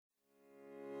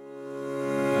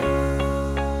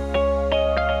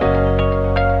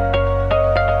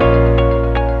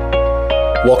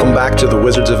Welcome back to the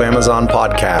Wizards of Amazon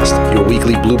podcast, your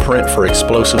weekly blueprint for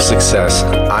explosive success.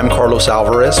 I'm Carlos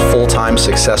Alvarez, full-time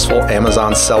successful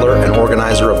Amazon seller and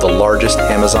organizer of the largest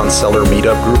Amazon seller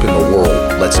meetup group in the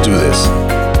world. Let's do this.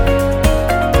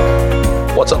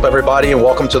 What's up, everybody, and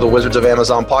welcome to the Wizards of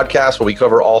Amazon podcast, where we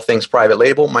cover all things private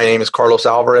label. My name is Carlos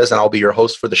Alvarez, and I'll be your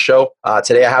host for the show.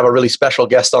 Today, I have a really special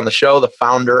guest on the show, the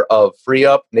founder of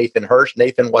Freeeup, Nathan Hirsch.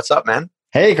 Nathan, what's up, man?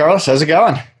 Hey, Carlos, how's it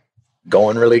going?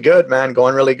 Going really good, man.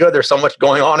 Going really good. There's so much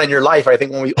going on in your life. I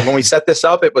think when we set this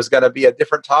up, it was going to be a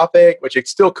different topic, which it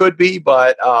still could be,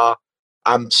 but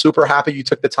I'm super happy you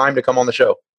took the time to come on the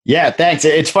show. Yeah, thanks.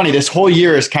 It's funny. This whole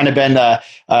year has kind of been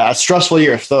a stressful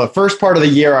year. So the first part of the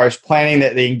year, I was planning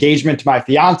the engagement to my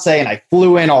fiance, and I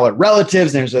flew in all the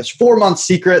relatives. And there's this 4-month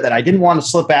secret that I didn't want to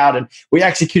slip out, and we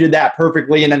executed that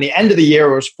perfectly. And then the end of the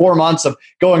year was 4 months of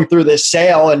going through this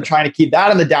sale and trying to keep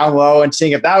that in the down low and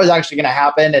seeing if that was actually going to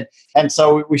happen. And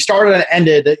so we started and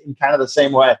ended in kind of the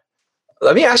same way.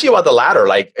 Let me ask you about the latter,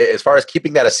 like as far as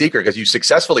keeping that a secret, because you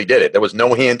successfully did it. There was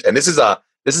no hint, and this is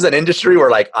an industry where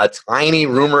like a tiny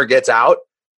rumor gets out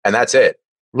and that's it.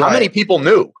 Right. How many people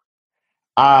knew?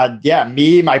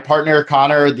 Me, my partner,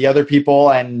 Connor, the other people.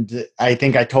 And I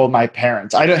think I told my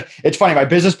parents. It's funny. My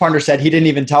business partner said he didn't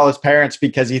even tell his parents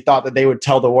because he thought that they would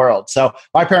tell the world. So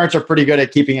my parents are pretty good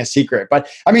at keeping a secret. But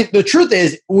I mean, the truth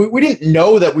is we didn't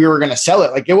know that we were going to sell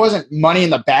it. Like it wasn't money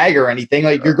in the bag or anything.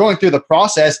 Like you're going through the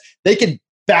process. They could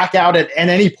back out at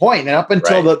any point. And up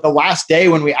until the last day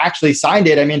when we actually signed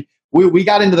it, I mean, we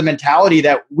got into the mentality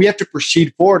that we have to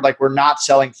proceed forward like we're not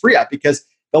selling Freeeup, because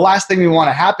the last thing we want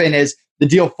to happen is the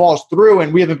deal falls through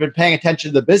and we haven't been paying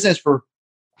attention to the business for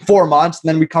 4 months. And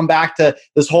then we come back to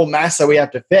this whole mess that we have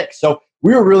to fix. So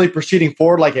we were really proceeding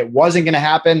forward like it wasn't going to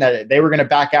happen, that they were going to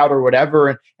back out or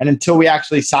whatever. And until we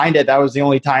actually signed it, that was the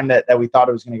only time that we thought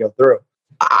it was going to go through.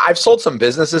 I've sold some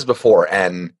businesses before,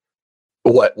 and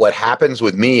what happens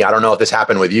with me, I don't know if this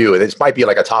happened with you, and this might be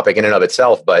like a topic in and of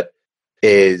itself, but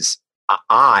is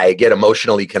I get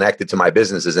emotionally connected to my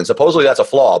businesses, and supposedly that's a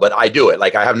flaw, but I do it.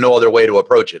 Like I have no other way to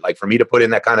approach it. Like for me to put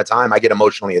in that kind of time, I get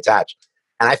emotionally attached,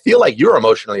 and I feel like you're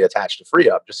emotionally attached to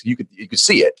Freeeup. Just you could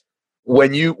see it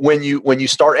when you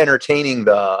start entertaining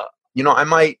I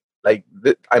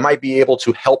might be able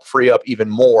to help Freeeup even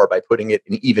more by putting it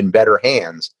in even better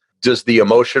hands. Does the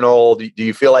emotional? Do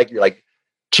you feel like you're like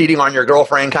cheating on your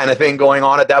girlfriend kind of thing going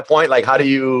on at that point? Like did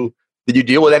you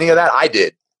deal with any of that? I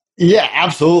did. Yeah,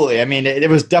 absolutely. I mean, it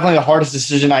was definitely the hardest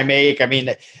decision I make. I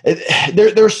mean,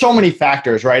 there are so many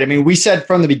factors, right? I mean, we said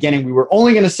from the beginning, we were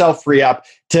only going to sell Freeeup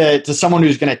to someone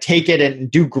who's going to take it and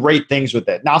do great things with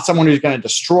it, not someone who's going to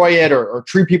destroy it or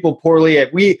treat people poorly.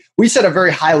 We set a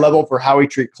very high level for how we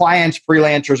treat clients,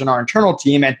 freelancers, and our internal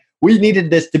team. And we needed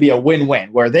this to be a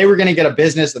win-win, where they were going to get a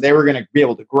business that they were going to be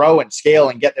able to grow and scale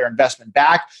and get their investment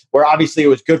back, where obviously it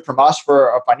was good from us for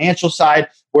a financial side,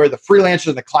 where the freelancers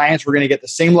and the clients were going to get the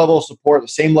same level of support, the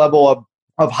same level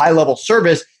of high-level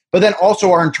service, but then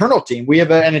also our internal team. We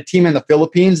have a team in the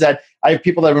Philippines that I have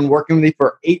people that have been working with me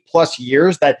for 8+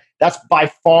 years. That's by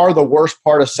far the worst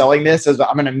part of selling this, is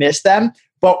I'm going to miss them.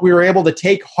 But we were able to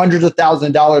take hundreds of thousands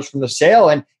of dollars from the sale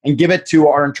and give it to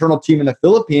our internal team in the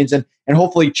Philippines and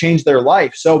hopefully change their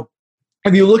life. So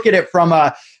if you look at it from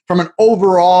an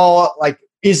overall, like,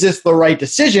 is this the right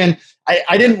decision?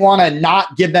 I didn't want to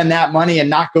not give them that money and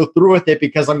not go through with it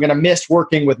because I'm going to miss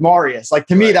working with Marius. Like,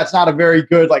 to me, that's not a very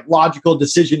good, like, logical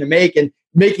decision to make. And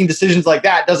making decisions like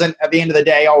that doesn't, at the end of the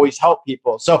day, always help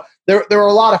people. So there are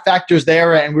a lot of factors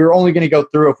there, and we were only going to go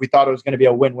through if we thought it was going to be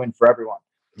a win-win for everyone.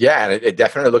 Yeah, and it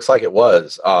definitely looks like it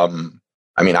was.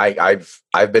 I mean,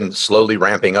 I've been slowly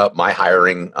ramping up my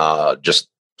hiring just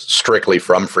strictly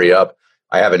from Freeeup.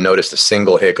 I haven't noticed a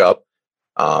single hiccup.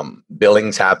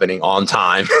 Billing's happening on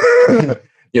time.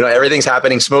 Everything's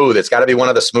happening smooth. It's got to be one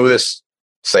of the smoothest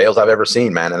sales I've ever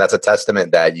seen, man. And that's a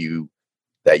testament that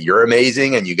you're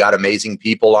amazing and you got amazing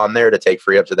people on there to take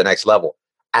Freeeup to the next level.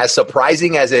 As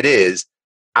surprising as it is,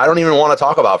 I don't even want to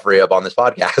talk about Freeeup on this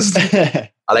podcast.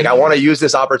 Like, I want to use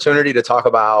this opportunity to talk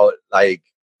about like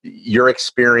your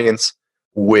experience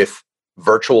with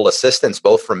virtual assistants,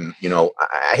 both from,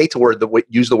 I hate to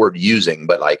use the word using,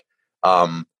 but like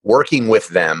working with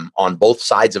them on both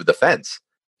sides of the fence.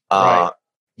 Right.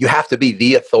 You have to be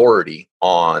the authority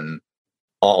on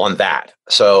that.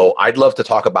 So I'd love to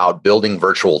talk about building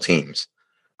virtual teams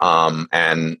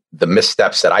and the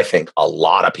missteps that I think a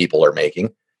lot of people are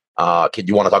making. Could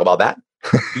you want to talk about that?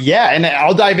 Yeah, and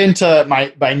I'll dive into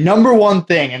my number one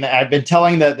thing, and I've been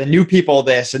telling the new people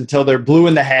this until they're blue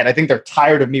in the head. I think they're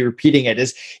tired of me repeating it.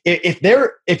 Is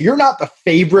if you're not the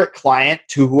favorite client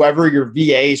to whoever your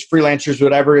VAs, freelancers,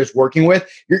 whatever is working with,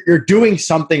 you're doing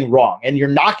something wrong, and you're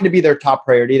not going to be their top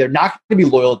priority. They're not going to be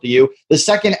loyal to you. The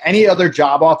second any other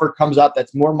job offer comes up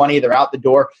that's more money, they're out the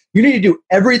door. You need to do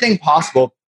everything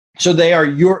possible so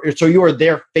you are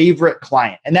their favorite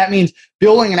client. And that means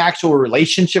building an actual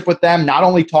relationship with them, not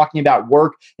only talking about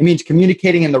work. It means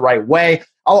communicating in the right way.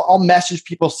 I'll message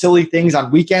people silly things on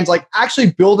weekends, like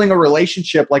actually building a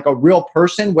relationship like a real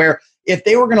person, where if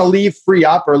they were going to leave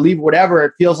Freeeup or leave whatever,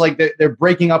 it feels like they're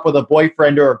breaking up with a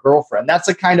boyfriend or a girlfriend. That's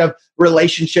the kind of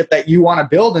relationship that you want to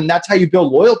build. And that's how you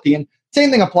build loyalty. And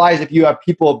same thing applies if you have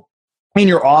people in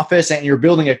your office and you're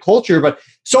building a culture, but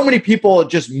so many people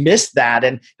just miss that,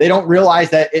 and they don't realize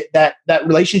that that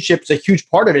relationship is a huge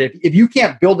part of it. If you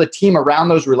can't build a team around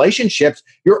those relationships,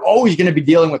 you're always going to be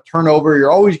dealing with turnover.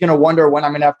 You're always going to wonder when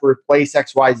I'm going to have to replace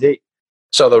X, Y, Z.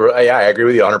 So I agree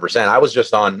with you 100%. I was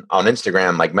just on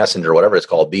Instagram, like Messenger, whatever it's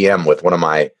called, DM with one of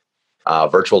my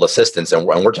virtual assistants, and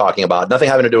we're talking about nothing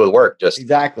having to do with work, just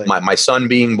exactly my son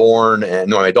being born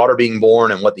and my daughter being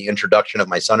born, and what the introduction of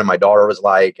my son and my daughter was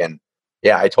like. And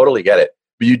yeah, I totally get it.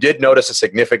 But you did notice a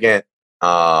significant,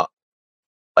 like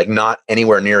not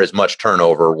anywhere near as much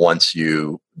turnover once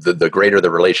the greater the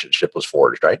relationship was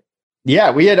forged, right? Yeah,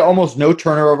 we had almost no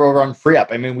turnover over on Freeeup.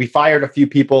 I mean, we fired a few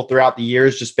people throughout the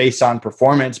years just based on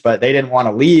performance, but they didn't want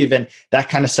to leave, and that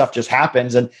kind of stuff just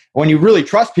happens. And when you really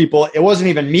trust people, it wasn't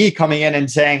even me coming in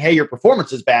and saying, hey, your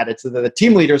performance is bad. It's the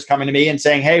team leaders coming to me and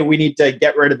saying, hey, we need to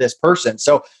get rid of this person.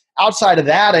 So outside of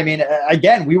that, I mean,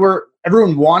 again,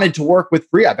 everyone wanted to work with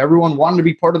Freeeup. Everyone wanted to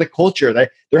be part of the culture.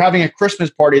 They're having a Christmas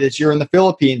party this year in the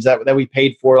Philippines that we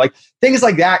paid for, like things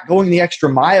like that, going the extra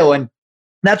mile. And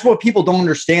that's what people don't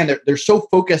understand. They're so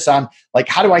focused on like,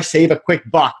 how do I save a quick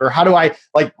buck, or how do I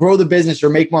like grow the business or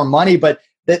make more money? But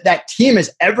that team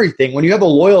is everything. When you have a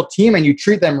loyal team and you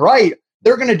treat them right,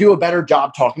 they're going to do a better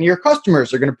job talking to your customers.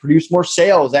 They're going to produce more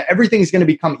sales. Everything's going to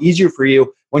become easier for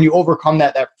you when you overcome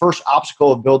that first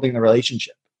obstacle of building the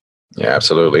relationship. Yeah,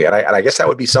 absolutely. And I guess that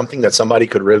would be something that somebody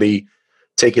could really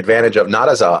take advantage of, not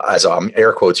as a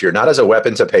air quotes here, not as a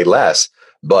weapon to pay less,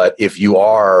 but if you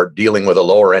are dealing with a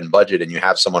lower end budget and you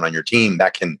have someone on your team,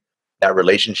 that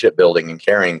relationship building and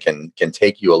caring can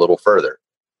take you a little further.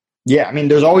 Yeah, I mean,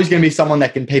 there's always going to be someone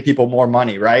that can pay people more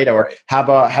money, right? Or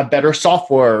have better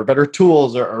software, or better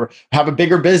tools, or have a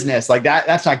bigger business like that.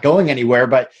 That's not going anywhere.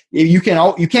 But you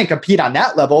can't compete on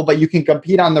that level, but you can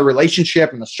compete on the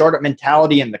relationship and the startup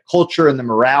mentality and the culture and the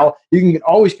morale. You can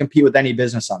always compete with any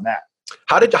business on that.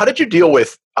 How did you deal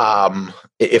with,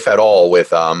 if at all,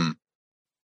 with I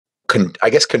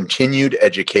guess continued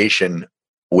education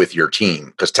with your team?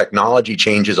 Because technology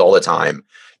changes all the time.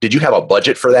 Did you have a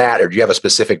budget for that, or do you have a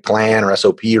specific plan or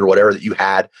SOP or whatever that you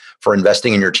had for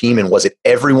investing in your team? And was it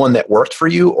everyone that worked for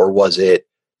you, or was it,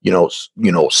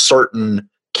 certain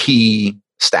key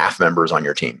staff members on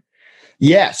your team?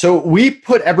 Yeah, so we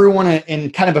put everyone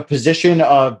in kind of a position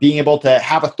of being able to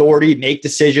have authority, make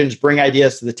decisions, bring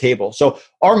ideas to the table. So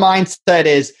our mindset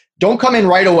is, don't come in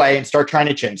right away and start trying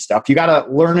to change stuff. You got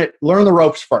to learn the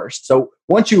ropes first. So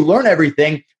once you learn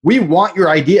everything, we want your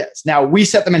ideas. Now, we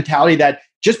set the mentality that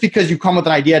just because you come with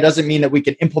an idea doesn't mean that we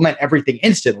can implement everything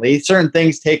instantly. Certain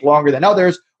things take longer than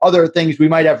others. Other things, we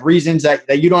might have reasons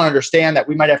that you don't understand, that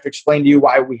we might have to explain to you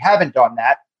why we haven't done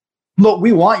that. But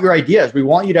we want your ideas. We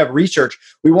want you to have research.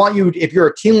 We want you, if you're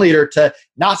a team leader, to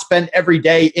not spend every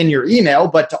day in your email,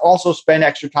 but to also spend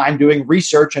extra time doing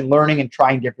research and learning and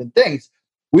trying different things.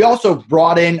 We also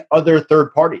brought in other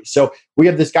third parties. So we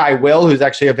have this guy, Will, who's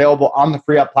actually available on the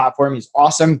Freeeup platform. He's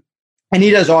awesome, and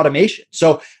he does automation.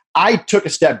 So I took a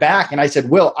step back and I said,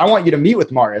 Will, I want you to meet with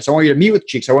Marius. I want you to meet with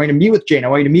Cheeks. I want you to meet with Jane. I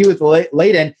want you to meet with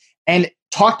Layden and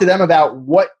talk to them about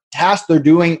what tasks they're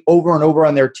doing over and over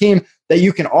on their team that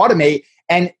you can automate.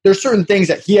 And there's certain things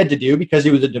that he had to do because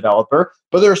he was a developer,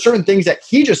 but there are certain things that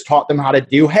he just taught them how to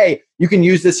do. Hey, you can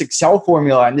use this Excel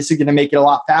formula and this is going to make it a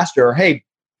lot faster. Or, hey,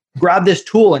 grab this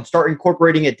tool and start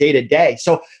incorporating it day to day.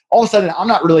 So all of a sudden, I'm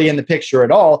not really in the picture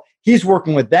at all. He's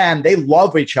working with them. They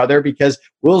love each other because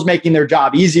Will's making their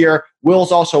job easier.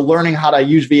 Will's also learning how to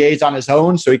use VAs on his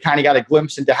own. So he kind of got a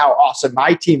glimpse into how awesome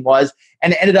my team was.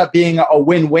 And it ended up being a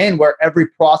win-win where every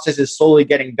process is slowly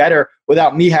getting better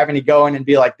without me having to go in and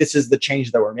be like, this is the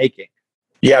change that we're making.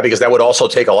 Yeah, because that would also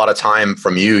take a lot of time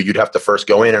from you. You'd have to first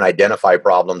go in and identify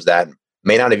problems that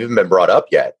may not have even been brought up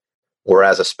yet.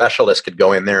 Whereas a specialist could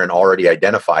go in there and already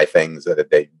identify things that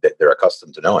they're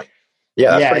accustomed to knowing.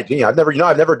 Yeah, that's pretty genius.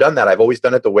 I've never done that. I've always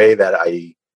done it the way that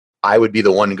I would be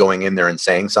the one going in there and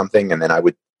saying something, and then I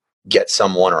would get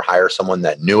someone or hire someone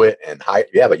that knew it and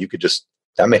yeah, but you could just,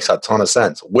 that makes a ton of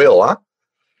sense. Will, huh?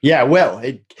 Yeah, Will.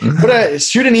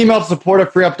 Shoot an email to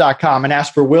support@freeup.com and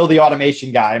ask for Will, the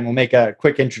automation guy, and we'll make a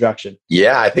quick introduction.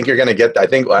 Yeah, I think you're going to get, I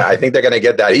think they're going to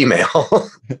get that email.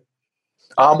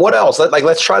 What else?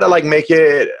 Let's try to make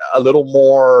it a little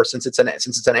more, since it's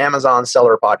an Amazon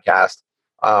seller podcast,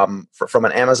 from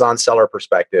an Amazon seller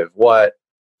perspective, what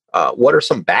are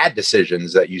some bad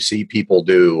decisions that you see people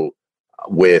do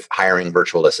with hiring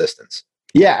virtual assistants?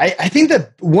 Yeah, I think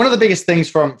that one of the biggest things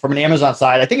from an Amazon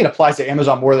side, I think it applies to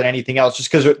Amazon more than anything else, just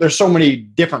because there's so many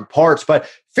different parts, but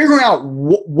figuring out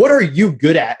what are you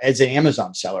good at as an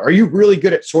Amazon seller? Are you really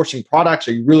good at sourcing products?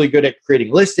 Are you really good at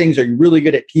creating listings? Are you really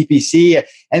good at PPC?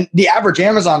 And the average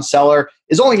Amazon seller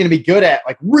is only going to be good at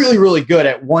really, really good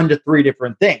at 1 to 3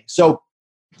 different things. So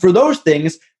for those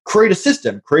things, create a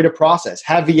system, create a process,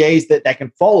 have VAs that can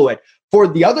follow it. For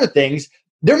the other things,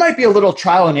 there might be a little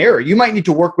trial and error. You might need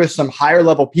to work with some higher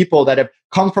level people that have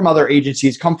come from other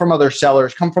agencies, come from other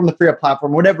sellers, come from the Freeeup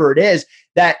platform, whatever it is,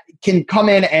 that can come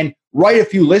in and write a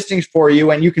few listings for you.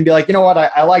 And you can be like, you know what,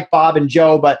 I like Bob and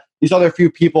Joe, but these other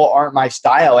few people aren't my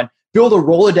style. And build a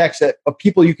Rolodex of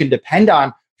people you can depend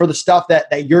on for the stuff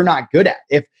that you're not good at.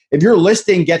 If your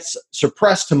listing gets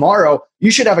suppressed tomorrow, you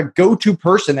should have a go-to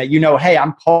person that hey,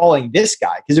 I'm calling this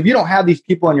guy. Because if you don't have these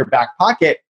people in your back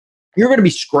pocket, you're going to be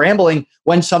scrambling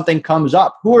when something comes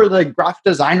up. Who are the graphic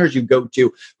designers you go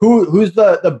to? Who's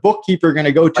the bookkeeper going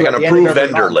to go to? Like an approved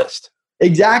vendor list.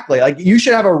 Exactly. You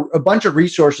should have a bunch of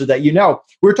resources that We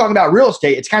were talking about real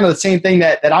estate. It's kind of the same thing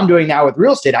that I'm doing now with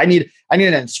real estate. I need an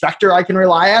inspector I can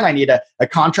rely on. I need a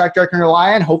contractor I can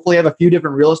rely on. Hopefully I have a few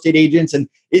different real estate agents. And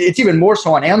it's even more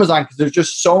so on Amazon because there's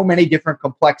just so many different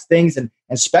complex things and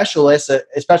specialists,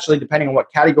 especially depending on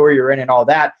what category you're in and all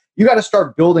that. You got to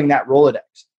start building that Rolodex.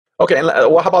 Okay,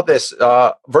 well, how about this?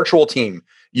 Virtual team.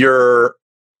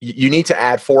 You need to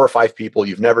add 4 or 5 people.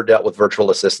 You've never dealt with virtual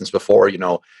assistants before.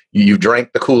 You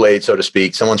drank the Kool-Aid, so to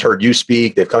speak. Someone's heard you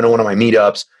speak. They've come to one of my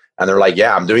meetups, and they're like,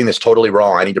 yeah, I'm doing this totally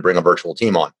wrong. I need to bring a virtual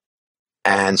team on.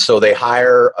 And so they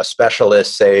hire a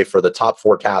specialist, say, for the top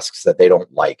 4 tasks that they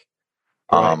don't like.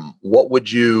 Right. What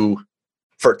would you,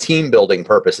 for team building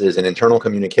purposes and internal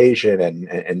communication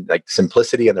and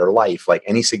simplicity in their life,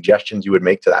 any suggestions you would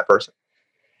make to that person?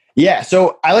 Yeah,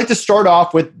 so I like to start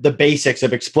off with the basics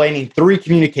of explaining 3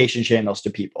 communication channels to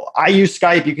people. I use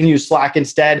Skype, you can use Slack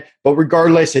instead, but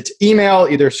regardless, it's email,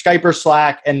 either Skype or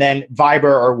Slack, and then Viber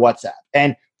or WhatsApp.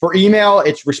 And for email,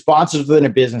 it's responses within a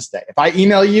business day. If I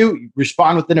email you, you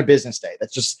respond within a business day.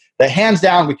 That's just the hands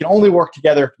down. We can only work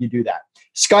together if you do that.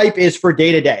 Skype is for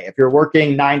day-to-day. If you're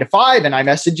working 9 to 5 and I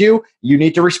message you, you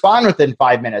need to respond within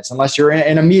 5 minutes unless you're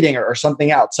in a meeting or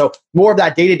something else. So more of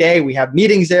that day-to-day. We have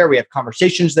meetings there. We have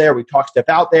conversations there. We talk stuff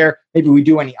out there. Maybe we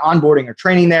do any onboarding or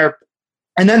training there.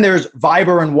 And then there's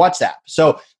Viber and WhatsApp.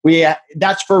 So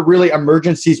that's for really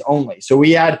emergencies only. So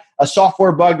we had a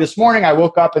software bug this morning. I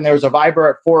woke up and there was a Viber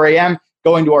at 4 a.m.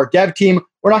 going to our dev team.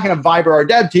 We're not going to Viber our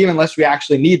dev team unless we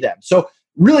actually need them. So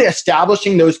really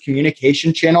establishing those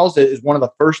communication channels is one of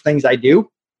the first things I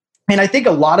do. And I think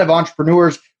a lot of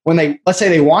entrepreneurs, when let's say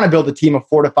they want to build a team of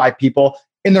 4 to 5 people,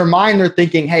 in their mind, they're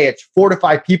thinking, hey, it's 4 to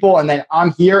 5 people, and then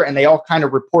I'm here and they all kind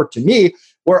of report to me,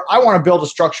 where I want to build a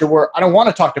structure where I don't want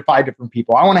to talk to 5 different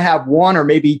people. I want to have 1 or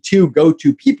maybe 2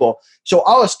 go-to people. So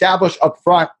I'll establish up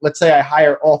front, let's say I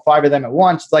hire all 5 of them at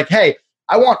once. It's like, hey,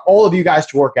 I want all of you guys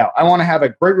to work out. I want to have a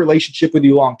great relationship with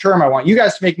you long-term. I want you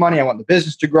guys to make money. I want the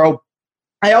business to grow.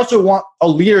 I also want a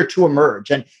leader to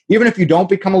emerge. And even if you don't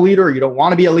become a leader or you don't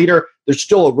want to be a leader, there's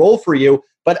still a role for you.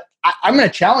 But I'm going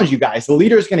to challenge you guys. The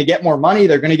leader is going to get more money.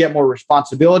 They're going to get more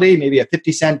responsibility, maybe a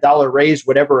 50-cent dollar raise,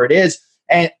 whatever it is.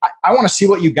 And I want to see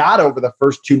what you got over the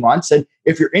first 2 months. And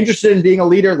if you're interested in being a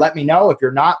leader, let me know. If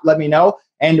you're not, let me know.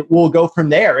 And we'll go from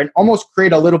there and almost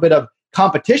create a little bit of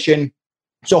competition.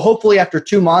 So hopefully after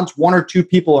 2 months, 1 or 2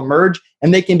 people emerge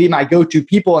and they can be my go-to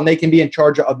people and they can be in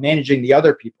charge of managing the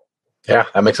other people. Yeah,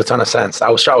 that makes a ton of sense. I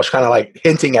was kind of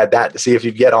hinting at that to see if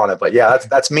you'd get on it. But yeah,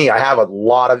 that's me. I have a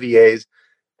lot of VAs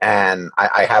and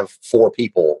I have 4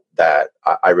 people that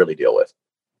I really deal with.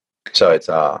 So it's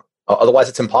otherwise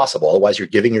it's impossible. Otherwise you're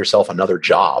giving yourself another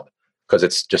job because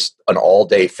it's just an all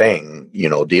day thing,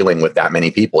 dealing with that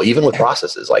many people, even with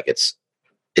processes.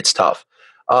 It's tough.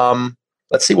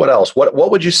 Let's see what else. What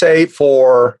would you say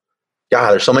for,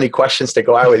 God, there's so many questions to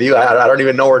go out with you. I don't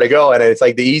even know where to go. And it's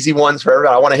the easy ones for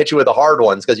everybody. I want to hit you with the hard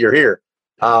ones because you're here.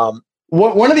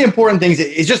 One of the important things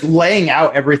is just laying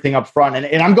out everything up front.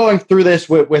 And I'm going through this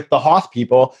with the Hoth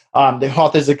people. The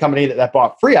Hoth is the company that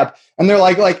bought Freeeup. And they're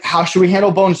like, how should we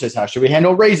handle bonuses? How should we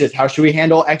handle raises? How should we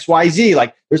handle XYZ?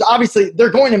 Like, there's obviously, they're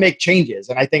going to make changes.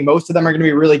 And I think most of them are going to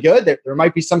be really good. There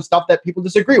might be some stuff that people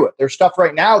disagree with. There's stuff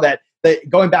right now that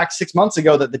going back 6 months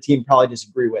ago that the team probably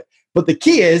disagree with. But the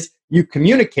key is you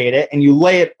communicate it and you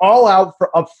lay it all out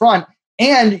up front.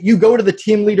 And you go to the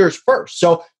team leaders first.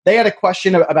 So they had a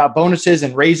question about bonuses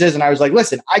and raises. And I was like,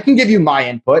 listen, I can give you my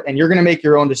input and you're going to make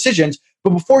your own decisions. But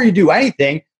before you do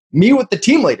anything, meet with the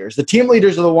team leaders. The team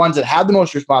leaders are the ones that have the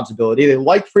most responsibility. They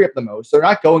like Freeeup the most. They're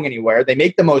not going anywhere. They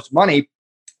make the most money.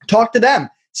 Talk to them.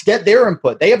 Get their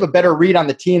input. They have a better read on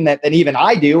the team than even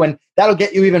I do. And that'll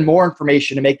get you even more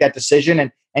information to make that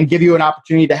decision and give you an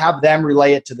opportunity to have them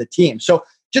relay it to the team. So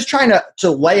just trying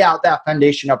to lay out that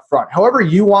foundation up front. However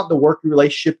you want the working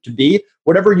relationship to be,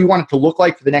 whatever you want it to look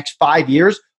like for the next 5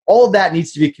 years, all of that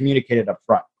needs to be communicated up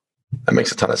front. That makes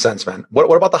a ton of sense, man.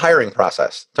 What about the hiring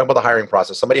process? Talk about the hiring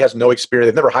process. Somebody has no experience.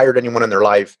 They've never hired anyone in their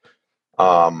life.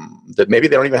 That maybe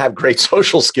they don't even have great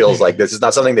social skills like this. It's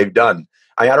not something they've done.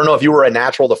 I don't know if you were a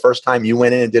natural the first time you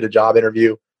went in and did a job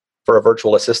interview for a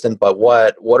virtual assistant, but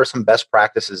what are some best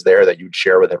practices there that you'd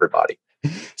share with everybody?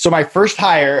 So my first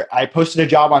hire, I posted a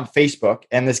job on Facebook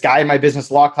and this guy in my business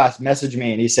law class messaged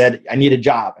me and he said, I need a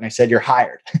job. And I said, you're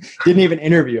hired. Didn't even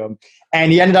interview him.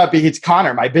 And he ended up, it's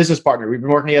Connor, my business partner. We've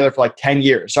been working together for like 10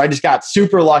 years. So I just got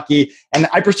super lucky. And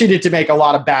I proceeded to make a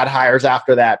lot of bad hires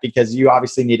after that because you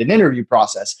obviously need an interview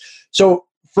process. So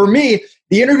for me,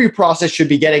 the interview process should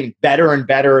be getting better and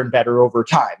better and better over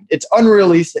time. It's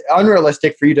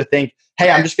unrealistic for you to think, hey,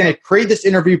 I'm just going to create this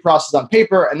interview process on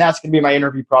paper and that's going to be my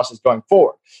interview process going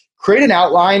forward. Create an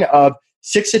outline of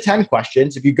 6 to 10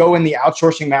 questions. If you go in the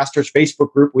Outsourcing Masters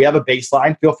Facebook group, we have a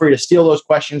baseline. Feel free to steal those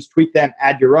questions, tweak them,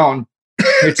 add your own.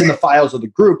 It's in the files of the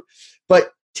group.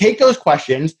 But take those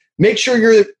questions, make sure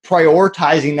you're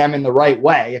prioritizing them in the right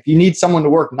way. If you need someone to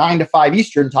work 9 to 5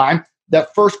 Eastern time, the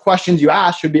first questions you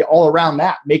ask should be all around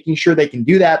that, making sure they can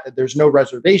do that there's no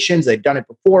reservations, they've done it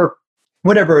before,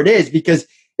 whatever it is. Because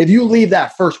if you leave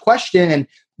that first question and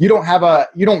you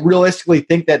don't realistically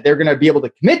think that they're going to be able to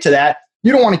commit to that,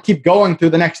 you don't want to keep going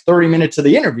through the next 30 minutes of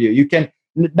the interview. You can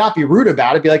not be rude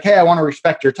about it. Be like, hey, I want to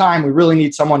respect your time. We really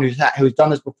need someone who's done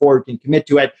this before, who can commit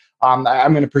to it. I'm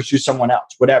going to pursue someone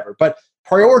else, whatever. But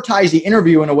prioritize the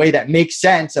interview in a way that makes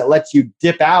sense, that lets you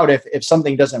dip out if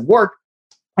something doesn't work.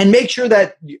 And make sure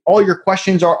that all your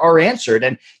questions are answered.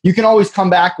 And you can always come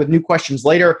back with new questions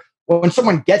later. When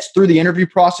someone gets through the interview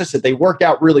process, that they worked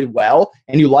out really well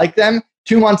and you like them,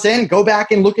 2 months in, go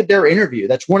back and look at their interview.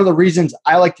 That's one of the reasons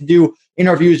I like to do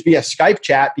interviews via Skype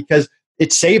chat, because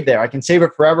it's saved there. I can save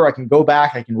it forever. I can go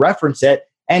back. I can reference it.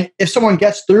 And if someone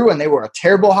gets through and they were a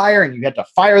terrible hire and you had to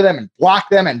fire them and block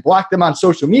them on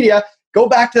social media, go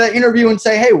back to that interview and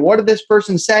say, hey, what did this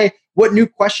person say? What new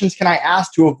questions can I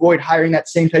ask to avoid hiring that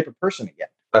same type of person again?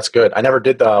 That's good. I never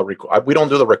did we don't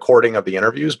do the recording of the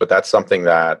interviews, but that's something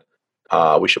that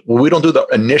we don't do the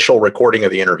initial recording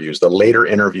of the interviews, the later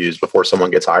interviews before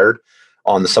someone gets hired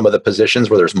on some of the positions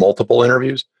where there's multiple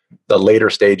interviews. The later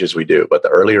stages we do, but the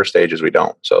earlier stages we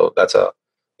don't. So that's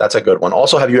a good one.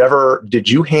 Also, did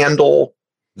you handle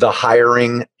the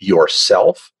hiring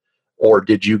yourself, or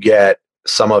did you get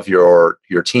some of your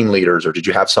team leaders, or did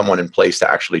you have someone in place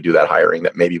to actually do that hiring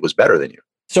that maybe was better than you?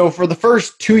 So for the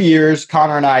first 2 years,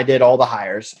 Connor and I did all the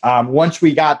hires. Once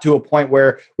we got to a point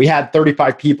where we had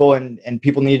 35 people and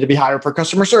people needed to be hired for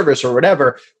customer service or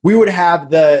whatever, we would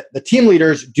have the team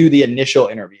leaders do the initial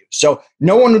interview. So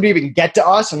no one would even get to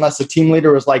us unless the team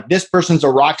leader was like, this person's a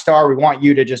rock star. We want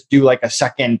you to just do like a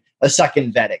second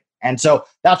vetting. And so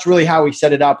that's really how we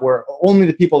set it up, where only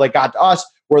the people that got to us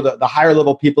were the higher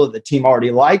level people that the team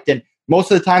already liked. And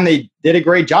most of the time they did a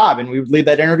great job, and we would leave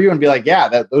that interview and be like,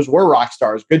 yeah, those were rock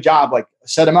stars. Good job. Like,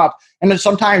 set them up. And then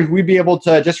sometimes we'd be able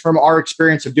to, just from our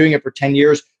experience of doing it for 10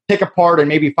 years, pick apart and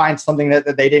maybe find something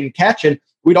that they didn't catch. And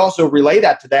we'd also relay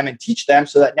that to them and teach them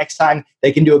so that next time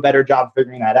they can do a better job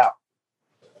figuring that out.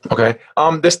 Okay.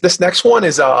 This next one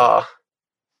is, I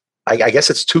guess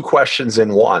it's 2 questions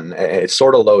in one. It's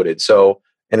sort of loaded. So,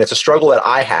 and it's a struggle that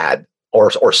I had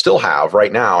or still have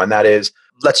right now. And that is,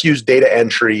 let's use data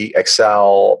entry,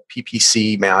 Excel,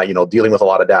 PPC, dealing with a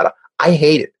lot of data. I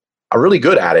hate it. I'm really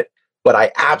good at it, but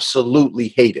I absolutely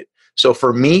hate it. So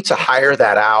for me to hire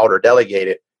that out or delegate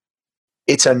it,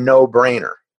 it's a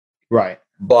no-brainer. Right.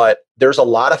 But there's a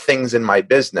lot of things in my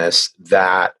business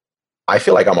that I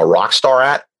feel like I'm a rock star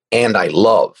at and I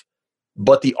love.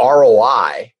 But the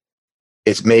ROI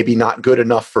is maybe not good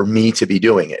enough for me to be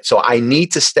doing it. So I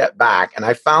need to step back. And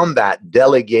I found that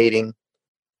delegating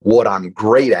what I'm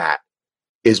great at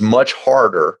is much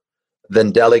harder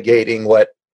than delegating what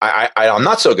I'm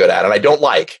not so good at and I don't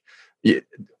like.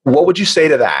 What would you say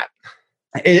to that?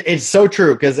 It's so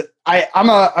true because I'm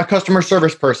a customer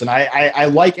service person. I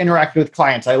like interacting with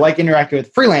clients. I like interacting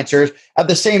with freelancers. At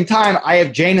the same time, I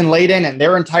have Jane and Layden and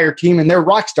their entire team, and they're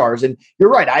rock stars. And you're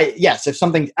right. Yes, if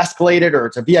something's escalated or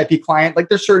it's a VIP client, like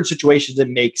there's certain situations that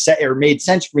made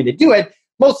sense for me to do it.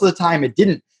 Most of the time, it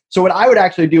didn't. So what I would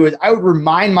actually do is I would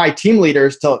remind my team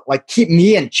leaders to like keep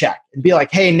me in check and be like,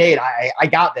 hey, Nate, I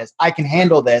got this. I can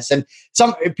handle this. And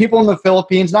some people in the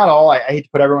Philippines, not all, I hate to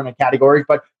put everyone in categories,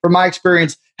 but from my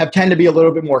experience have tend to be a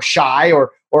little bit more shy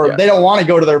or yes. They don't want to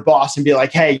go to their boss and be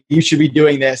like, hey, you should be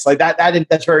doing this. Like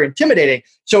that's very intimidating.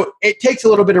 So it takes a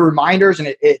little bit of reminders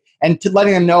and to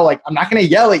letting them know, like, I'm not going to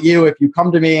yell at you if you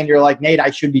come to me and you're like, Nate,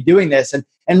 I should be doing this.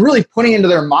 And really putting into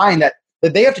their mind that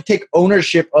they have to take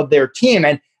ownership of their team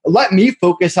and let me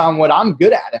focus on what I'm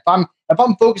good at. If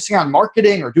I'm focusing on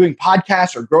marketing or doing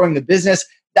podcasts or growing the business,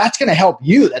 that's going to help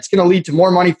you. That's going to lead to more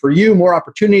money for you, more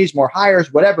opportunities, more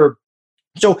hires, whatever.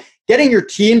 So getting your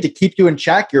team to keep you in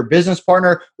check, your business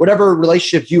partner, whatever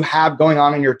relationships you have going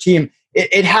on in your team,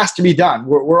 it has to be done.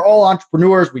 We're all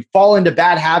entrepreneurs. We fall into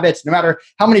bad habits. No matter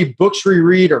how many books we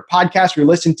read or podcasts we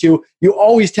listen to, you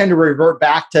always tend to revert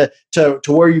back to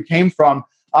where you came from.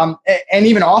 And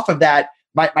even off of that,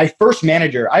 my first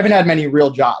manager, I haven't had many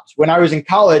real jobs. When I was in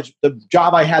college, the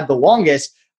job I had the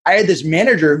longest, I had this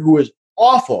manager who was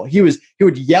awful. He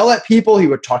would yell at people. He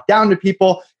would talk down to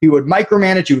people. He would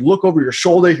micromanage. He would look over your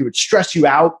shoulder. He would stress you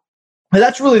out. And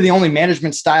that's really the only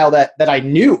management style that I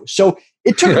knew. So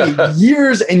it took me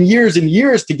years and years and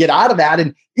years to get out of that.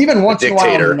 And even once in a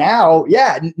while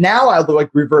now I'll like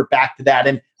revert back to that.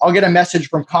 And I'll get a message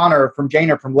from Connor, from Jane,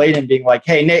 or from Layden being like,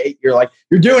 hey, Nate,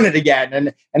 you're doing it again.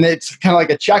 And it's kind of like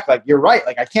a check, like, you're right.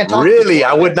 Like, I can't talk. Really?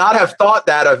 I would not have thought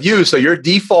that of you. So your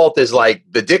default is like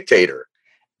the dictator.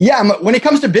 Yeah, when it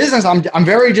comes to business, I'm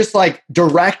very just like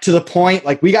direct to the point.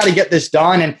 Like, we got to get this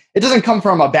done, and it doesn't come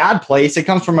from a bad place. It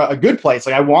comes from a good place.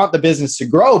 Like, I want the business to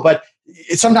grow, but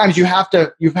sometimes you have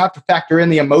to factor in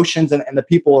the emotions and the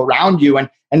people around you,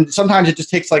 and sometimes it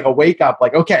just takes like a wake up.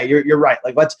 Like, okay, you're right.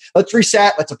 Like, let's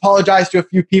reset. Let's apologize to a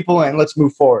few people, and let's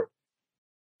move forward.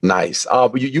 Nice.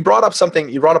 You brought up something.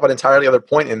 You brought up an entirely other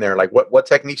point in there. Like, what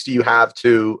techniques do you have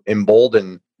to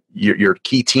embolden your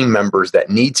key team members that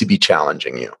need to be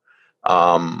challenging you?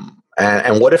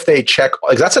 And what if they check,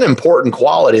 like, that's an important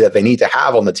quality that they need to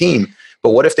have on the team,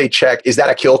 but what if they check, is that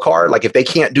a kill card? Like, if they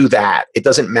can't do that, it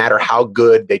doesn't matter how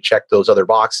good they check those other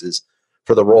boxes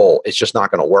for the role, it's just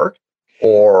not going to work?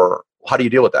 Or how do you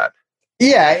deal with that?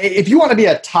 Yeah, if you want to be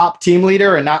a top team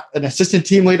leader and not an assistant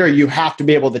team leader, you have to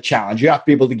be able to challenge. You have to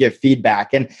be able to give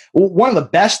feedback. And one of the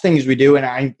best things we do,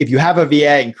 and if you have a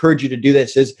VA, I encourage you to do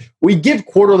this, is we give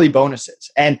quarterly bonuses.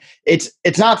 And it's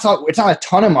not a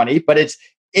ton of money, but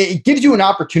it gives you an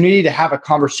opportunity to have a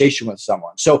conversation with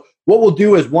someone. So what we'll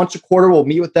do is once a quarter, we'll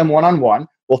meet with them one-on-one.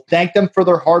 We'll thank them for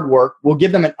their hard work. We'll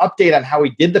give them an update on how we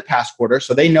did the past quarter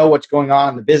so they know what's going on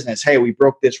in the business. Hey, we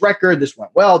broke this record. This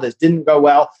went well. This didn't go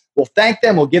well. We'll thank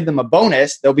them. We'll give them a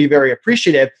bonus. They'll be very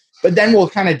appreciative. But then we'll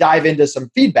kind of dive into some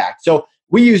feedback. So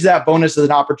we use that bonus as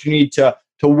an opportunity to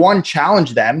one,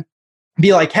 challenge them,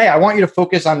 be like, hey, I want you to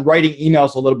focus on writing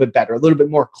emails a little bit better, a little bit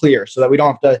more clear so that we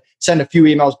don't have to send a few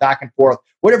emails back and forth,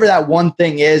 whatever that one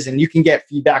thing is. And you can get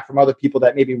feedback from other people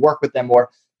that maybe work with them more.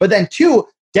 But then two,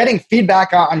 getting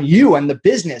feedback on you and the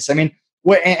business. I mean,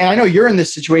 and I know you're in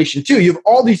this situation too. You have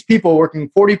all these people working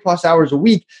 40 plus hours a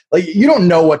week. Like, you don't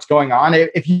know what's going on.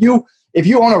 If you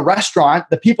own a restaurant,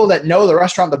 the people that know the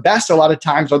restaurant the best a lot of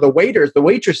times are the waiters, the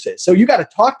waitresses. So you got to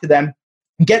talk to them,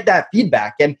 get that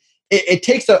feedback. And it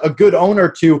takes a good owner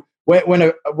to, when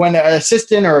an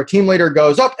assistant or a team leader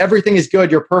goes, oh, everything is good,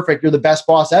 you're perfect, you're the best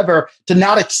boss ever, to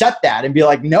not accept that and be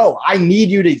like, no, I need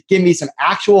you to give me some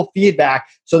actual feedback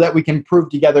so that we can improve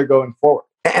together going forward.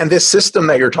 And this system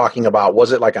that you're talking about,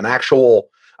 was it like an actual,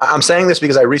 I'm saying this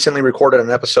because I recently recorded an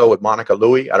episode with Monica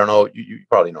Louie. I don't know, you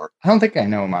probably know her. I don't think I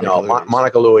know Monica Louie.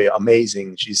 Monica Louie,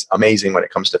 amazing. She's amazing when it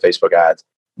comes to Facebook ads.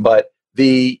 But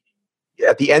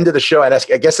at the end of the show, I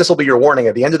guess this will be your warning.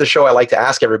 At the end of the show, I like to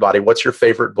ask everybody, what's your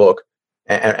favorite book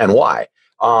and why?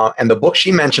 And the book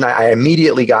she mentioned, I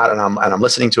immediately got, and I'm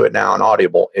listening to it now on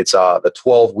Audible. It's the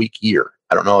 12-Week Year.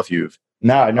 I don't know if you've...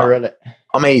 No, I never read it.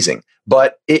 Amazing.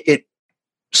 But it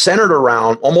centered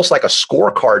around almost like a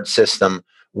scorecard system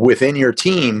within your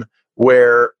team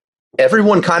where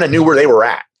everyone kind of knew where they were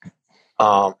at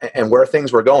and where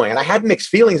things were going. And I had mixed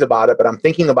feelings about it, but I'm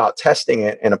thinking about testing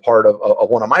it in a part of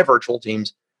one of my virtual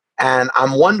teams. And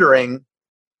I'm wondering,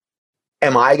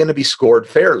 am I going to be scored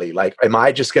fairly? Like, am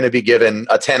I just going to be given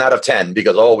a 10 out of 10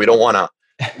 because, oh, we don't want to,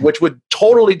 which would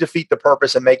totally defeat the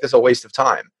purpose and make this a waste of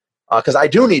time. Because I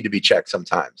do need to be checked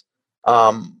sometimes.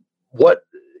 What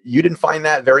you didn't find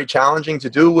that very challenging to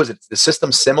do? Was it the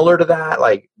system similar to that?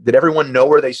 Like, did everyone know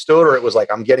where they stood, or it was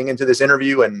like, I'm getting into this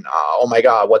interview and oh my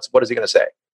God, what is he going to say?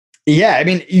 Yeah, I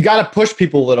mean, you got to push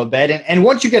people a little bit. And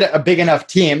once you get a big enough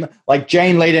team, like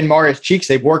Jane, Layden, Marius, Cheeks,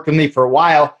 they've worked with me for a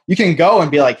while, you can go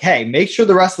and be like, hey, make sure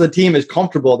the rest of the team is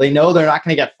comfortable. They know they're not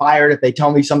going to get fired if they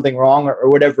tell me something wrong or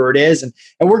whatever it is. And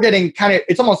we're getting kind of,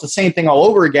 it's almost the same thing all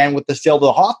over again with the sale to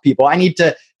the Hoth people. I need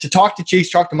to talk to Cheeks,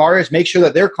 talk to Marius, make sure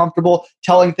that they're comfortable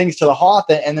telling things to the Hoth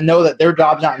and then know that their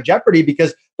job's not in jeopardy,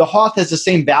 because the Hoth has the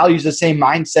same values, the same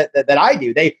mindset that I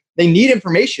do. They need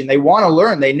information. They want to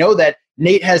learn. They know that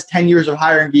Nate has 10 years of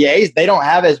hiring VAs. They don't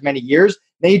have as many years.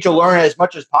 They need to learn as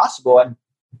much as possible. And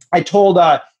I told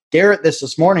Garrett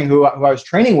this morning, who I was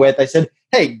training with. I said,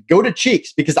 hey, go to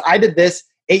Cheeks, because I did this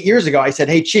 8 years ago. I said,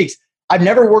 hey, Cheeks, I've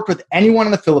never worked with anyone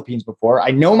in the Philippines before.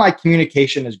 I know my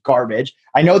communication is garbage.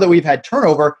 I know that we've had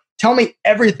turnover. Tell me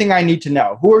everything I need to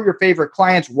know. Who are your favorite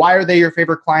clients? Why are they your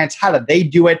favorite clients? How do they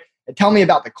do it? And tell me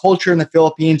about the culture in the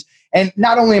Philippines. And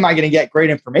not only am I going to get great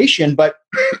information, but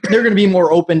they're going to be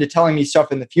more open to telling me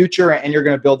stuff in the future, and you're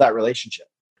going to build that relationship.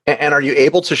 And are you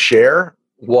able to share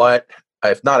what,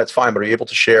 if not, it's fine, but are you able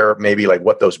to share maybe like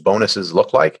what those bonuses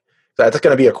look like? That's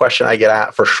going to be a question I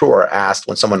get for sure asked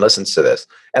when someone listens to this.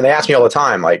 And they ask me all the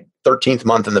time, like 13th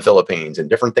month in the Philippines and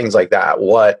different things like that.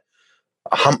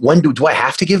 When do I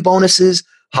have to give bonuses?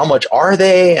 How much are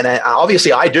they? And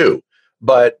obviously I do,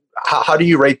 but how do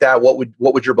you rate that? What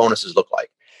would your bonuses look like?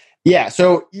 Yeah,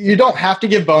 so you don't have to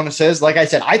give bonuses. Like I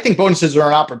said, I think bonuses are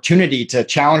an opportunity to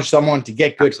challenge someone, to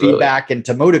get good feedback and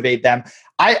to motivate them.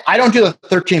 I don't do the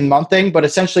 13-month thing, but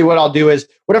essentially what I'll do is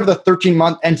whatever the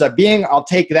 13-month ends up being, I'll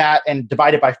take that and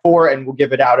divide it by 4, and we'll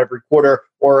give it out every quarter,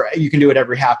 or you can do it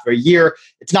every half of a year.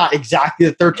 It's not exactly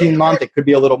the 13-month. It could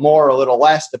be a little more or a little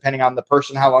less, depending on the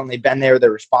person, how long they've been there, their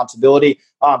responsibility.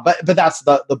 But that's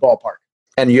the ballpark.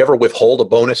 And you ever withhold a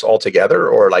bonus altogether,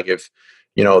 or like if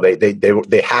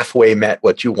they halfway met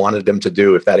what you wanted them to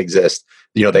do, if that exists,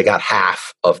 they got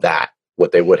half of that,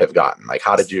 what they would have gotten? Like,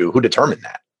 who determined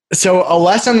that? So a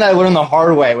lesson that I learned the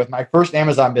hard way with my first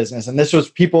Amazon business, and this was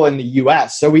people in the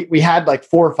US. So we had like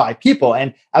 4 or 5 people.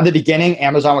 And at the beginning,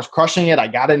 Amazon was crushing it. I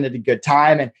got in at a good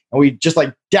time. And we just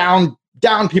like down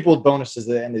people with bonuses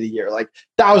at the end of the year, like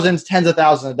thousands, tens of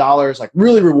thousands of dollars, like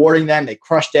really rewarding them. They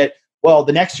crushed it. Well,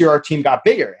 the next year our team got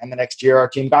bigger, and the next year our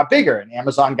team got bigger, and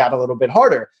Amazon got a little bit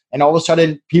harder. And all of a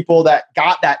sudden, people that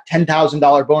got that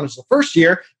 $10,000 bonus the first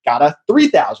year got a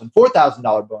 $3,000,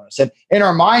 $4,000 bonus. And in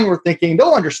our mind, we're thinking,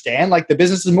 they'll understand, like the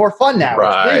business is more fun now.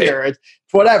 Right. It's bigger, it's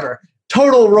whatever.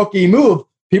 Total rookie move.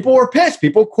 People were pissed.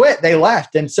 People quit. They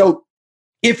left. And so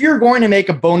if you're going to make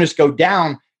a bonus go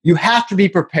down, you have to be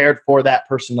prepared for that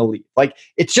person to leave. Like,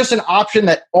 it's just an option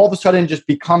that all of a sudden just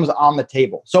becomes on the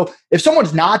table. So if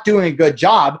someone's not doing a good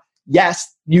job,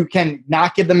 yes, you can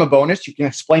not give them a bonus. You can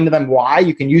explain to them why.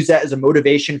 You can use that as a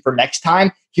motivation for next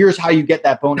time. Here's how you get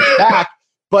that bonus back.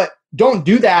 But don't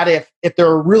do that if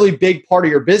they're a really big part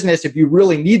of your business, if you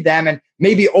really need them, and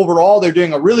maybe overall they're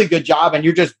doing a really good job and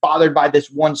you're just bothered by this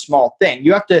one small thing.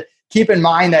 You have to keep in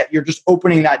mind that you're just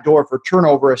opening that door for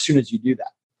turnover as soon as you do that.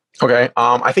 Okay.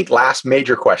 I think last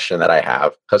major question that I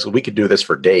have, because we could do this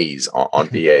for days on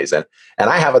VAs, and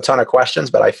I have a ton of questions,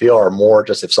 but I feel are more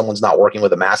just if someone's not working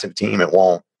with a massive team, it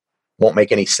won't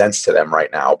make any sense to them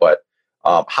right now. But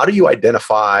how do you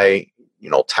identify,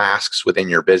 tasks within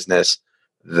your business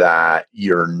that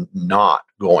you're not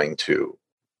going to,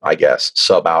 I guess,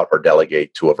 sub out or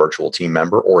delegate to a virtual team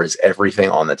member, or is everything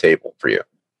on the table for you?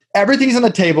 Everything's on the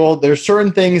table. There's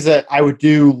certain things that I would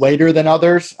do later than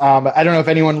others. I don't know if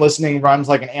anyone listening runs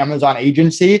like an Amazon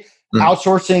agency.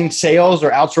 Outsourcing sales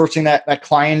or outsourcing that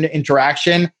client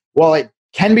interaction, well, it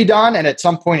can be done, and at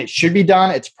some point it should be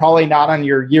done. It's probably not on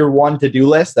your year 1 to-do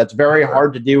list. That's very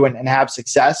hard to do and have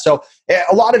success. So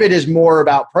a lot of it is more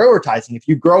about prioritizing. If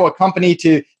you grow a company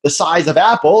to the size of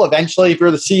Apple, eventually if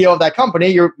you're the CEO of that company,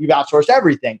 you've outsourced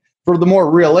everything. For the more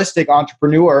realistic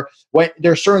entrepreneur,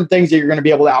 there are certain things that you're going to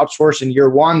be able to outsource in year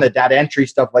 1, the data entry,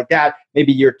 stuff like that.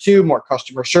 Maybe year 2, more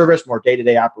customer service, more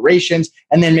day-to-day operations.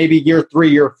 And then maybe year 3,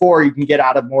 year 4, you can get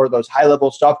out of more of those high-level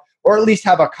stuff, or at least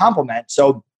have a complement.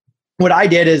 So what I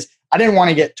did is I didn't want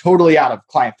to get totally out of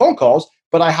client phone calls,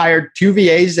 but I hired 2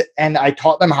 VAs and I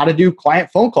taught them how to do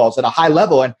client phone calls at a high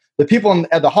level. And the people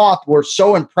at the Hoth were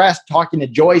so impressed talking to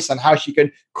Joyce on how she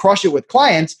could crush it with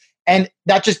clients. And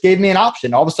that just gave me an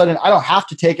option. All of a sudden, I don't have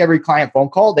to take every client phone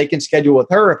call. They can schedule with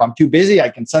her. If I'm too busy, I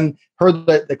can send her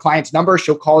the client's number.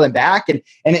 She'll call them back. And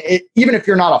even if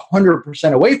you're not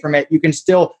 100% away from it, you can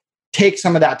still take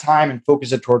some of that time and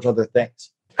focus it towards other things.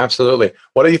 Absolutely.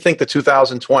 What do you think the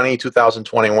 2020,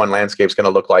 2021 landscape is going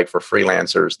to look like for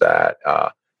freelancers? That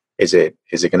is it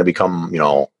going to become,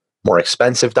 more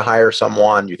expensive to hire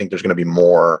someone? Do you think there's going to be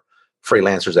more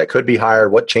freelancers that could be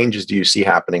hired? What changes do you see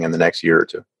happening in the next year or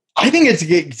two? I think there's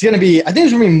going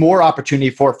to be more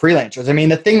opportunity for freelancers. I mean,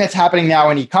 the thing that's happening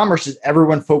now in e-commerce is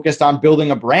everyone focused on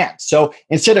building a brand. So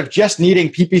instead of just needing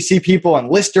PPC people and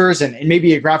listers and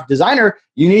maybe a graphic designer,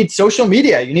 you need social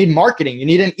media, you need marketing, you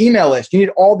need an email list, you need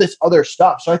all this other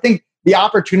stuff. So I think the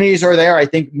opportunities are there. I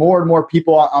think more and more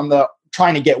people on the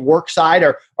trying to get work side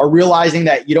are realizing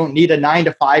that you don't need a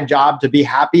 9-to-5 job to be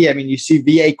happy. I mean, you see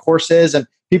VA courses and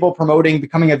people promoting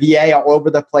becoming a VA all over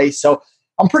the place. So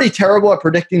I'm pretty terrible at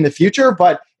predicting the future,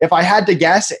 but if I had to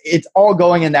guess, it's all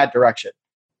going in that direction.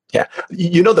 Yeah.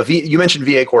 You mentioned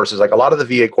VA courses. Like a lot of the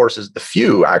VA courses, the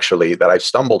few actually that I've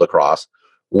stumbled across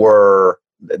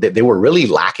they were really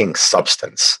lacking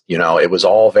substance. It was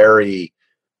all very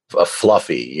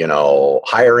fluffy,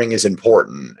 hiring is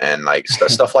important and like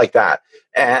stuff like that.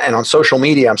 And on social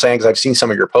media, I'm saying, because I've seen some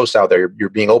of your posts out there, you're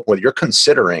being open with, you're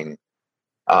considering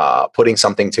putting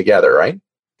something together, right?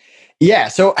 Yeah.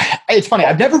 So it's funny.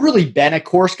 I've never really been a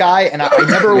course guy, and I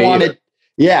never wanted.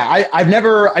 Yeah, I've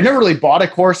never really bought a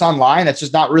course online. That's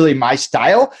just not really my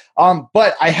style.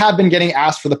 But I have been getting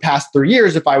asked for the past 3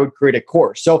 years if I would create a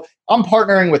course. So I'm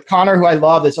partnering with Connor, who I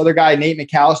love, this other guy, Nate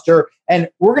McAllister, and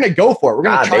we're going to go for it. We're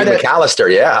going to try Nate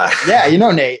McAllister, yeah.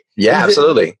 Yeah, Nate. Yeah,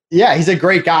 absolutely. He's a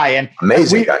great guy. And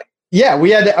amazing guy. Yeah, we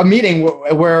had a meeting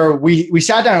where we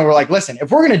sat down and we're like, listen, if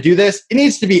we're going to do this, it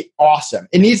needs to be awesome.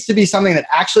 It needs to be something that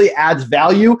actually adds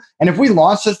value. And if we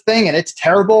launch this thing and it's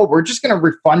terrible, we're just going to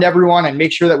refund everyone and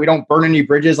make sure that we don't burn any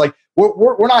bridges. Like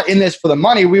we're not in this for the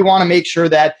money. We want to make sure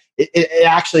that it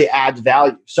actually adds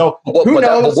value. So who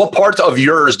knows? What parts of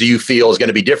yours do you feel is going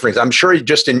to be different? I'm sure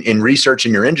just in research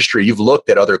in your industry, you've looked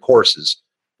at other courses.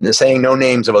 And saying no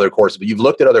names of other courses, but you've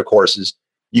looked at other courses.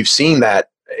 You've seen that,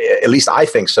 at least I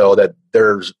think so, that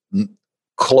there's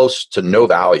close to no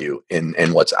value in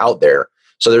what's out there.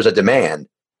 So there's a demand.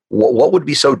 What would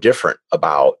be so different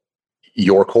about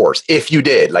your course if you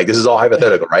did? Like, this is all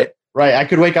hypothetical, right? Right. I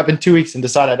could wake up in 2 weeks and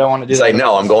decide I don't want to do that. Like,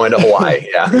 no, I'm going to Hawaii.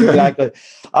 Yeah. Exactly.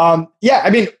 I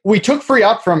mean, we took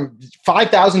Freeeup from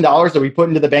 $5,000 that we put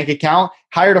into the bank account,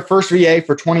 hired a first VA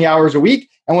for 20 hours a week.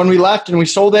 And when we left and we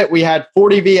sold it, we had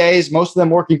 40 VAs, most of them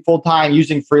working full time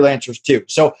using freelancers too.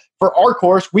 So for our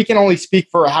course, we can only speak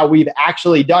for how we've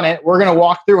actually done it. We're going to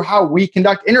walk through how we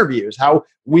conduct interviews, how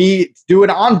we do an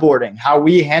onboarding, how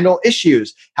we handle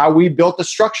issues, how we built the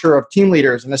structure of team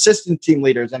leaders and assistant team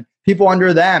leaders and people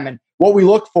under them, and what we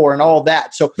look for and all of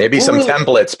that. So maybe some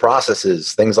templates,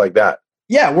 processes, things like that.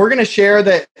 Yeah, we're going to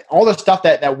share all the stuff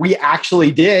that we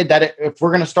actually did, that if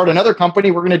we're going to start another company,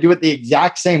 we're going to do it the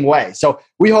exact same way. So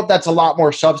we hope that's a lot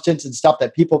more substance and stuff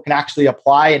that people can actually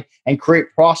apply and create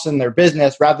process in their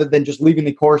business, rather than just leaving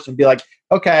the course and be like,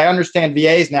 okay, I understand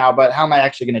VAs now, but how am I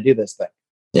actually going to do this thing?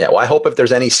 Yeah, well, I hope if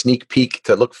there's any sneak peek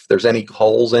to look, if there's any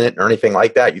holes in it or anything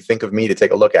like that, you think of me to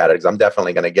take a look at it, because I'm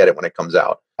definitely going to get it when it comes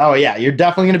out. Oh, yeah, you're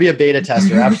definitely going to be a beta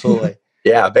tester. Absolutely.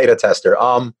 Yeah, beta tester.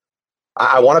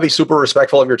 I want to be super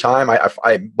respectful of your time.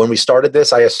 When we started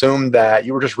this, I assumed that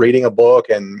you were just reading a book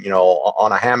and,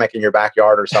 on a hammock in your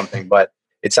backyard or something, but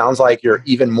it sounds like you're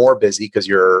even more busy because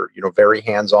you're, very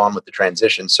hands-on with the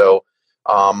transition. So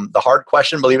the hard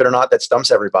question, believe it or not, that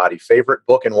stumps everybody: favorite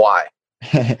book and why?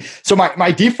 So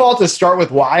my default is start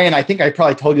with why, and I think I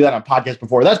probably told you that on podcast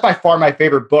before. That's by far my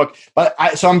favorite book. But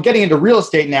so I'm getting into real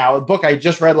estate now. A book I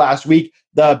just read last week,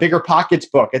 the Bigger Pockets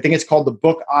book. I think it's called The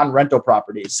Book on Rental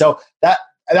Properties. So that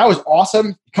was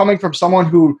awesome, coming from someone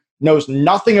who knows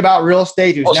nothing about real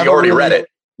estate. Who's never you already read it?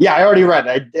 Yeah, I already read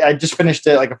it. I just finished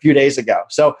it like a few days ago.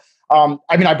 So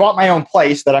I bought my own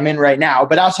place that I'm in right now,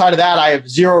 but outside of that, I have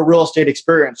zero real estate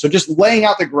experience. So just laying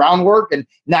out the groundwork, and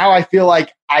now I feel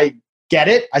like I get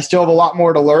it. I still have a lot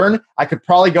more to learn. I could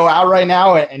probably go out right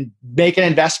now and make an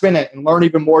investment and learn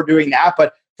even more doing that.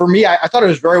 But for me, I thought it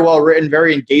was very well written,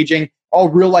 very engaging, all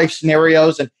real life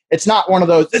scenarios. And it's not one of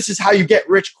those, this is how you get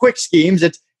rich quick schemes.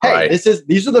 It's, hey, right.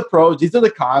 These are the pros, these are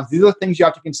the cons, these are the things you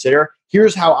have to consider.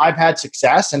 Here's how I've had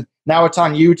success. And now it's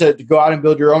on you to go out and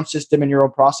build your own system and your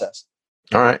own process.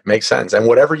 All right. Makes sense. And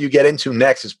whatever you get into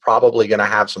next is probably going to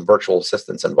have some virtual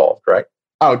assistants involved, right?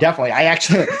 Oh, definitely. I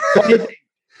actually...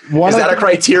 Is that a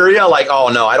criteria? Like, oh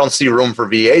no, I don't see room for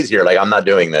VAs here. Like, I'm not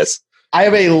doing this. I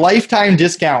have a lifetime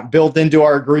discount built into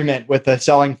our agreement with the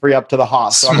selling Freeeup to the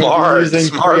Haas. So smart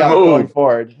move going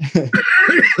forward.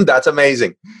 That's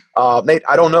amazing. Nate,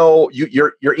 I don't know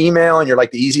your email, and you're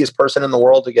like the easiest person in the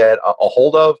world to get a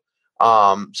hold of.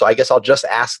 So I guess I'll just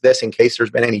ask this in case there's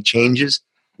been any changes.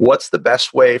 What's the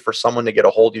best way for someone to get a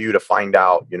hold of you to find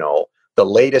out, the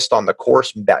latest on the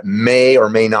course that may or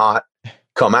may not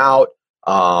come out?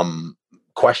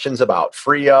 Questions about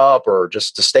Freeeup, or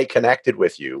just to stay connected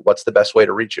with you? What's the best way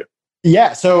to reach you?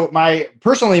 Yeah. So my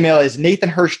personal email is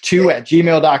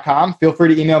nathanhirsch2@gmail.com. Feel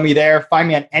free to email me there. Find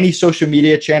me on any social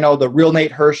media channel, The Real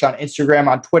Nate Hirsch, on Instagram,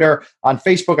 on Twitter, on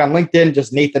Facebook, on LinkedIn,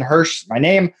 just Nathan Hirsch, my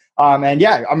name. And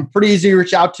yeah, I'm pretty easy to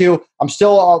reach out to. I'm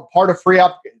still a part of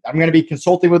Freeeup. I'm going to be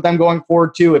consulting with them going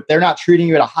forward too. If they're not treating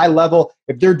you at a high level,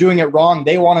 if they're doing it wrong,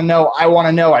 they want to know, I want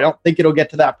to know. I don't think it'll get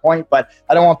to that point, but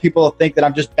I don't want people to think that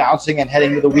I'm just bouncing and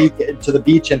heading to the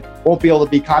beach and won't be able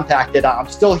to be contacted. I'm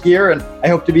still here, and I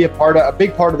hope to be a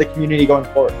big part of the community going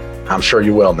forward. I'm sure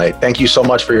you will, Nate. Thank you so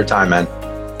much for your time, man.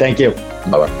 Thank you.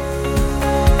 Bye-bye.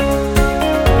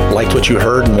 Liked what you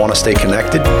heard and want to stay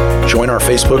connected? Join our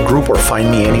Facebook group or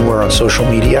find me anywhere on social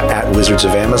media at Wizards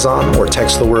of Amazon, or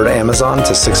text the word Amazon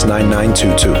to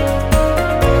 69922.